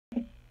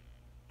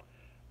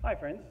Hi,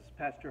 friends. This is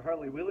Pastor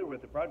Harley Wheeler with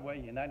the Broadway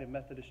United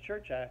Methodist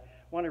Church. I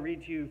want to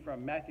read to you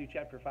from Matthew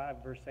chapter 5,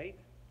 verse 8.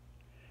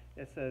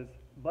 It says,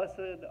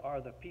 "Blessed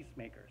are the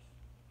peacemakers,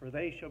 for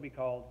they shall be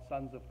called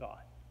sons of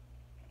God."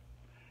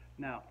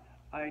 Now,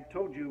 I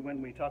told you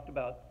when we talked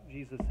about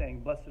Jesus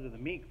saying, "Blessed are the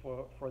meek,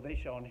 for they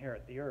shall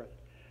inherit the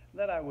earth,"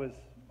 that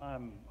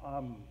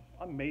I'm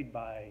made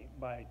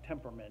by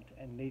temperament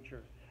and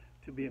nature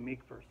to be a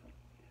meek person.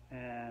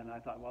 And I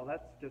thought, well,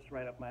 that's just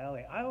right up my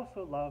alley. I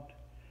also loved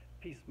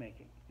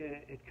peacemaking.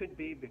 It could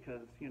be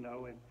because in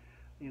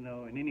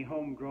any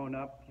home growing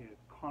up,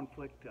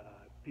 conflict,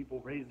 people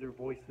raise their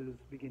voices,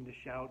 begin to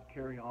shout,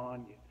 carry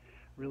on. You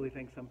really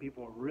think some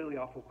people are really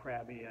awful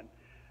crabby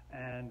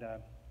and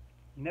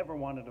never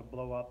wanted to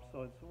blow up.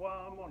 So it's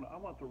I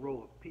want the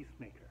role of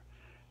peacemaker,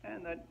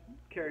 and that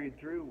carried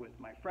through with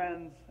my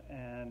friends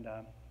and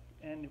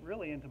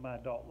really into my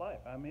adult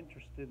life. I'm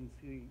interested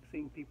in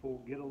seeing people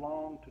get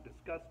along, to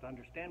discuss, to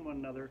understand one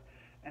another,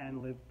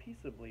 and live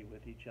peaceably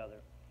with each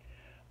other.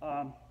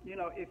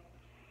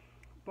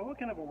 But what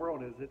kind of a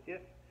world is it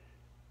if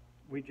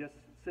we just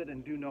sit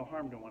and do no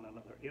harm to one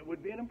another? It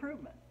would be an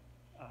improvement.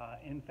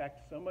 In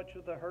fact, so much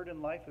of the hurt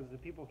in life is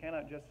that people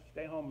cannot just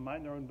stay home and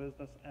mind their own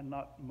business and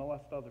not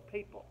molest other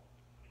people.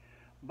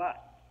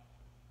 But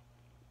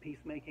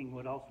peacemaking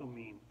would also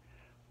mean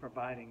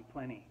providing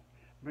plenty,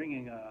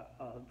 bringing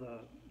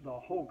the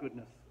whole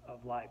goodness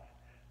of life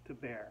to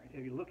bear.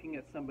 If you're looking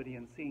at somebody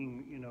and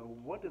seeing,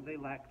 what do they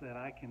lack that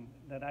I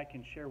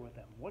can share with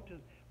them? What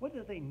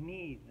do they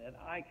need that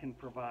I can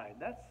provide?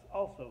 That's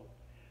also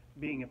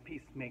being a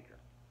peacemaker.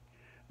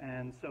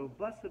 And so,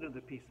 blessed are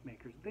the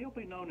peacemakers. They'll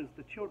be known as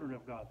the children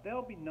of God.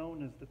 They'll be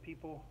known as the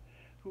people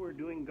who are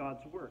doing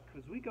God's work.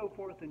 Because we go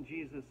forth in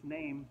Jesus'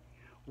 name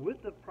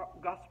with the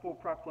gospel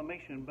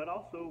proclamation, but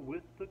also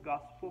with the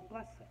gospel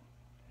blessing.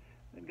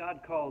 That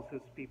God calls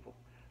His people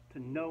to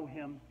know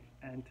Him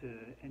and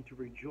to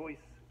rejoice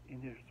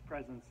in His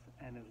presence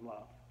and His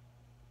love.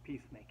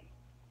 Peacemaking.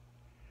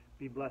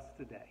 Be blessed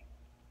today.